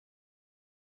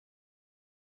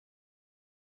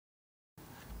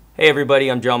Hey everybody,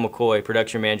 I'm John McCoy,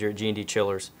 Production Manager at G&D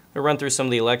Chillers. I'm going to run through some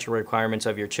of the electrical requirements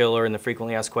of your chiller and the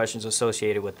frequently asked questions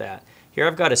associated with that. Here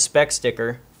I've got a spec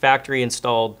sticker, factory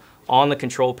installed, on the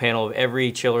control panel of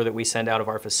every chiller that we send out of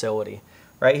our facility.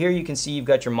 Right here you can see you've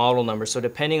got your model number, so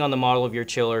depending on the model of your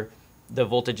chiller, the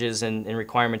voltages and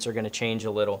requirements are going to change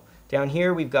a little. Down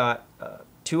here we've got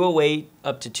 208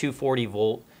 up to 240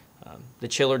 volt. The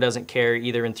chiller doesn't care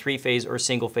either in three-phase or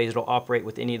single-phase. It'll operate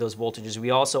with any of those voltages. We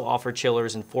also offer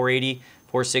chillers in 480,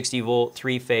 460 volt,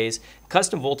 three-phase.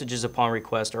 Custom voltages upon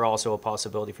request are also a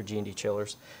possibility for G&D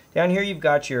chillers. Down here you've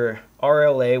got your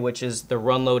RLA, which is the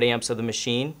run load amps of the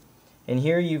machine. And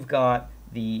here you've got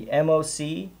the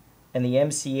MOC and the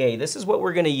MCA. This is what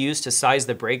we're going to use to size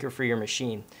the breaker for your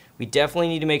machine. We definitely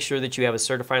need to make sure that you have a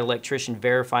certified electrician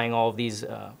verifying all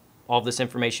of this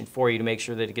information for you to make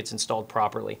sure that it gets installed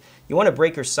properly. You want a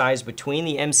breaker size between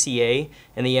the MCA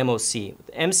and the MOC.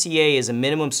 The MCA is a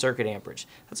minimum circuit amperage.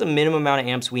 That's a minimum amount of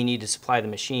amps we need to supply the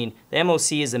machine. The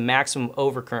MOC is the maximum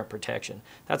overcurrent protection.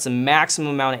 That's the maximum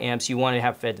amount of amps you want to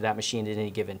have fed to that machine at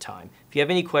any given time. If you have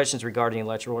any questions regarding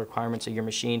electrical requirements of your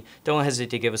machine, don't hesitate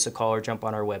to give us a call or jump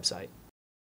on our website.